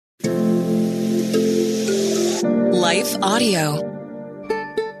Life Audio.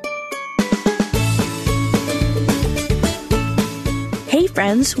 Hey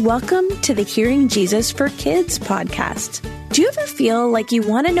friends, welcome to the Hearing Jesus for Kids podcast. Do you ever feel like you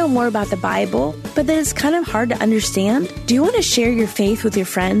want to know more about the Bible, but then it's kind of hard to understand? Do you want to share your faith with your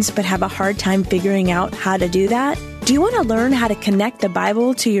friends, but have a hard time figuring out how to do that? Do you want to learn how to connect the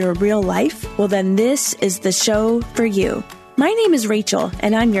Bible to your real life? Well, then this is the show for you. My name is Rachel,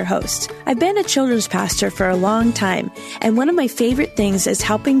 and I'm your host. I've been a children's pastor for a long time, and one of my favorite things is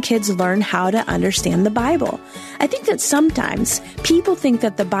helping kids learn how to understand the Bible. I think that sometimes people think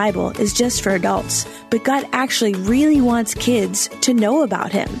that the Bible is just for adults, but God actually really wants kids to know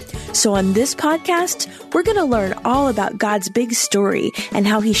about Him. So on this podcast, we're going to learn all about God's big story and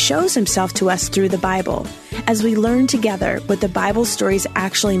how He shows Himself to us through the Bible. As we learn together what the Bible stories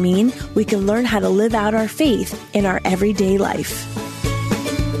actually mean, we can learn how to live out our faith in our everyday life.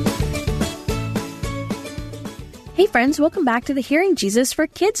 Hey friends, welcome back to the Hearing Jesus for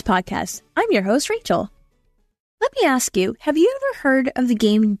Kids podcast. I'm your host, Rachel. Let me ask you, have you ever heard of the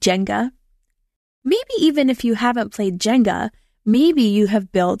game Jenga? Maybe even if you haven't played Jenga, maybe you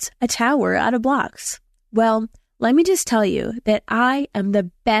have built a tower out of blocks. Well, let me just tell you that I am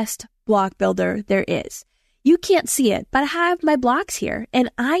the best block builder there is. You can't see it, but I have my blocks here,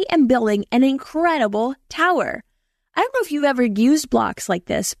 and I am building an incredible tower. I don't know if you've ever used blocks like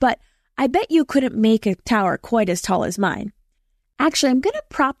this, but I bet you couldn't make a tower quite as tall as mine. Actually, I'm going to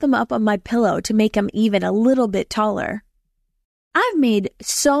prop them up on my pillow to make them even a little bit taller. I've made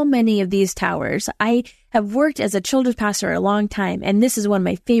so many of these towers. I have worked as a children's pastor a long time, and this is one of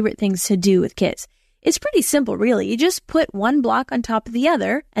my favorite things to do with kids. It's pretty simple, really. You just put one block on top of the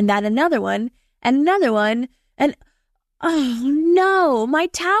other, and then another one, and another one, and oh no, my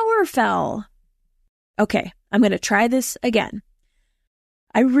tower fell. Okay, I'm going to try this again.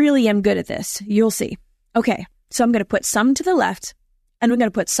 I really am good at this. You'll see. Okay, so I'm going to put some to the left, and we're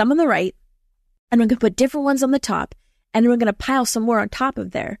going to put some on the right, and we're going to put different ones on the top, and we're going to pile some more on top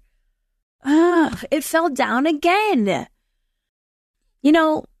of there. It fell down again. You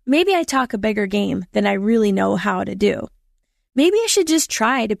know, maybe I talk a bigger game than I really know how to do. Maybe I should just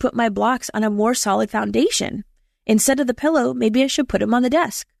try to put my blocks on a more solid foundation. Instead of the pillow, maybe I should put them on the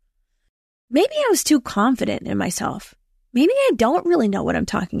desk. Maybe I was too confident in myself. Maybe I don't really know what I'm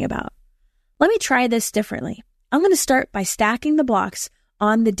talking about. Let me try this differently. I'm going to start by stacking the blocks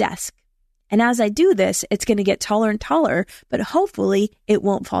on the desk. And as I do this, it's going to get taller and taller, but hopefully it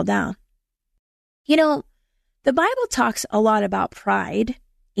won't fall down. You know, the Bible talks a lot about pride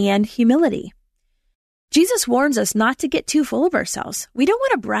and humility. Jesus warns us not to get too full of ourselves. We don't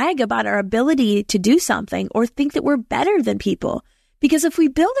want to brag about our ability to do something or think that we're better than people. Because if we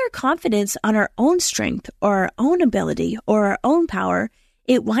build our confidence on our own strength or our own ability or our own power,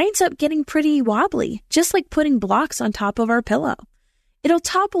 it winds up getting pretty wobbly, just like putting blocks on top of our pillow. It'll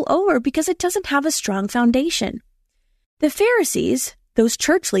topple over because it doesn't have a strong foundation. The Pharisees, those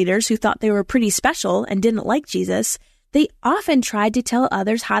church leaders who thought they were pretty special and didn't like Jesus, they often tried to tell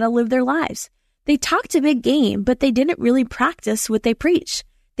others how to live their lives. They talked a big game, but they didn't really practice what they preached.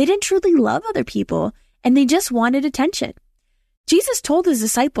 They didn't truly love other people, and they just wanted attention. Jesus told his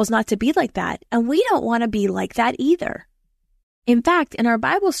disciples not to be like that, and we don't want to be like that either. In fact, in our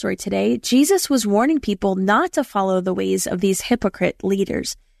Bible story today, Jesus was warning people not to follow the ways of these hypocrite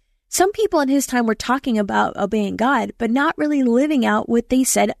leaders. Some people in his time were talking about obeying God, but not really living out what they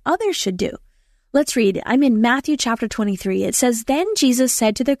said others should do. Let's read. I'm in Matthew chapter 23. It says, Then Jesus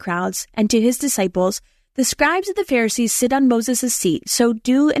said to the crowds and to his disciples, The scribes of the Pharisees sit on Moses' seat, so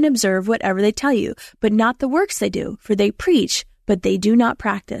do and observe whatever they tell you, but not the works they do, for they preach, but they do not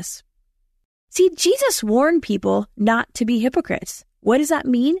practice. See, Jesus warned people not to be hypocrites. What does that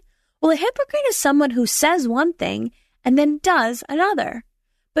mean? Well, a hypocrite is someone who says one thing and then does another.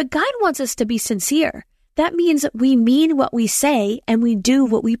 But God wants us to be sincere. That means that we mean what we say and we do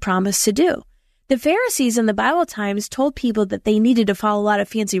what we promise to do. The Pharisees in the Bible times told people that they needed to follow a lot of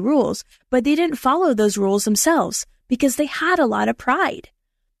fancy rules, but they didn't follow those rules themselves because they had a lot of pride.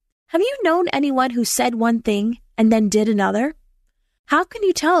 Have you known anyone who said one thing and then did another? How can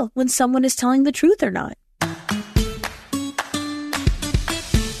you tell when someone is telling the truth or not?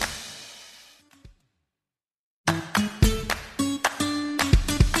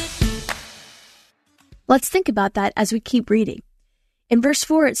 Let's think about that as we keep reading. In verse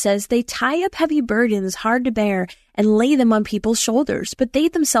 4, it says, They tie up heavy burdens hard to bear and lay them on people's shoulders, but they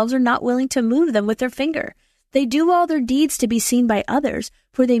themselves are not willing to move them with their finger. They do all their deeds to be seen by others,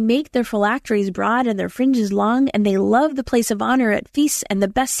 for they make their phylacteries broad and their fringes long, and they love the place of honor at feasts and the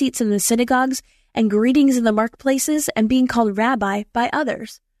best seats in the synagogues and greetings in the marketplaces and being called rabbi by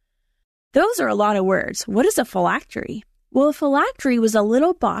others. Those are a lot of words. What is a phylactery? Well, a phylactery was a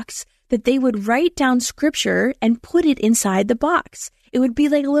little box that they would write down scripture and put it inside the box. It would be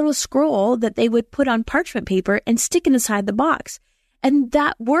like a little scroll that they would put on parchment paper and stick it inside the box. And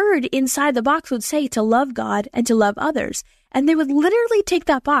that word inside the box would say to love God and to love others. And they would literally take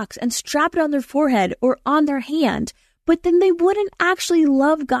that box and strap it on their forehead or on their hand, but then they wouldn't actually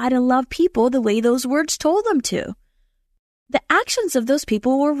love God and love people the way those words told them to. The actions of those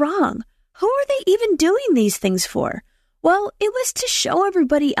people were wrong. Who are they even doing these things for? Well, it was to show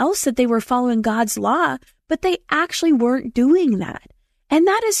everybody else that they were following God's law, but they actually weren't doing that. And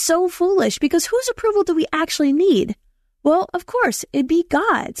that is so foolish, because whose approval do we actually need? Well, of course, it'd be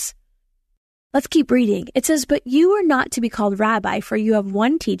God's. Let's keep reading. It says, "But you are not to be called rabbi, for you have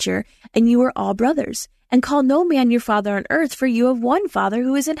one teacher, and you are all brothers. And call no man your father on earth, for you have one Father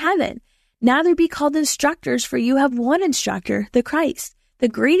who is in heaven. Neither be called instructors, for you have one instructor, the Christ. The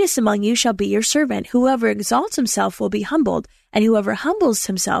greatest among you shall be your servant. Whoever exalts himself will be humbled, and whoever humbles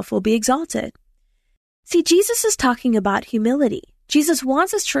himself will be exalted." See, Jesus is talking about humility. Jesus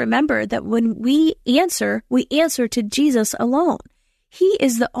wants us to remember that when we answer to Jesus alone. He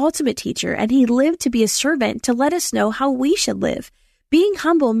is the ultimate teacher, and he lived to be a servant to let us know how we should live. Being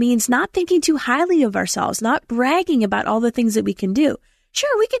humble means not thinking too highly of ourselves, not bragging about all the things that we can do.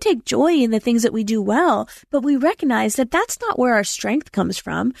 Sure, we can take joy in the things that we do well, but we recognize that that's not where our strength comes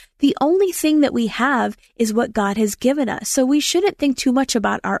from. The only thing that we have is what God has given us. So we shouldn't think too much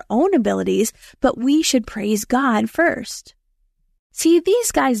about our own abilities, but we should praise God first. See,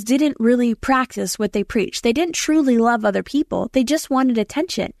 these guys didn't really practice what they preached. They didn't truly love other people. They just wanted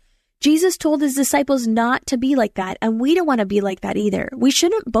attention. Jesus told his disciples not to be like that, and we don't want to be like that either. We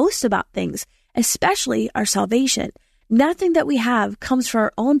shouldn't boast about things, especially our salvation. Nothing that we have comes from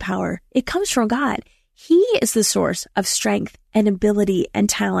our own power. It comes from God. He is the source of strength and ability and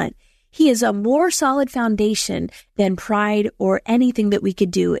talent. He is a more solid foundation than pride or anything that we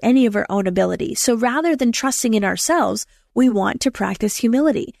could do, any of our own ability. So rather than trusting in ourselves, we want to practice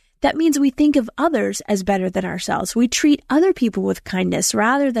humility. That means we think of others as better than ourselves. We treat other people with kindness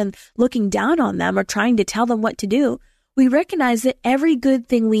rather than looking down on them or trying to tell them what to do. We recognize that every good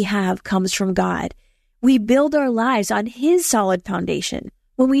thing we have comes from God. We build our lives on his solid foundation.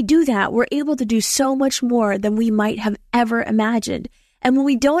 When we do that, we're able to do so much more than we might have ever imagined. And when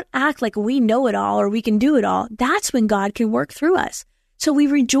we don't act like we know it all or we can do it all, that's when God can work through us. So we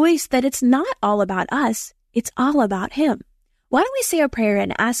rejoice that it's not all about us, it's all about him. Why don't we say a prayer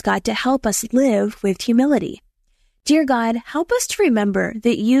and ask God to help us live with humility? Dear God, help us to remember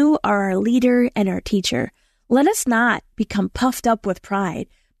that you are our leader and our teacher. Let us not become puffed up with pride,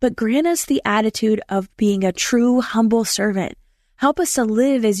 but grant us the attitude of being a true, humble servant. Help us to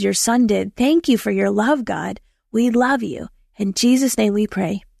live as your Son did. Thank you for your love, God. We love you. In Jesus' name we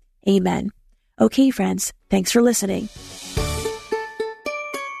pray. Amen. Okay, friends, thanks for listening.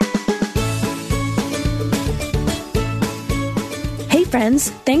 Hey, friends,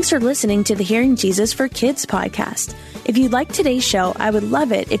 thanks for listening to the Hearing Jesus for Kids podcast. If you like today's show, I would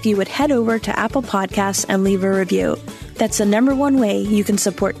love it if you would head over to Apple Podcasts and leave a review. That's the number one way you can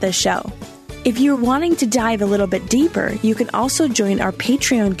support this show. If you're wanting to dive a little bit deeper, you can also join our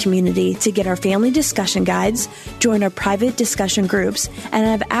Patreon community to get our family discussion guides, join our private discussion groups, and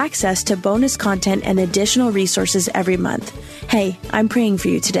have access to bonus content and additional resources every month. Hey, I'm praying for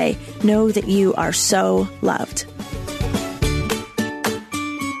you today. Know that you are so loved.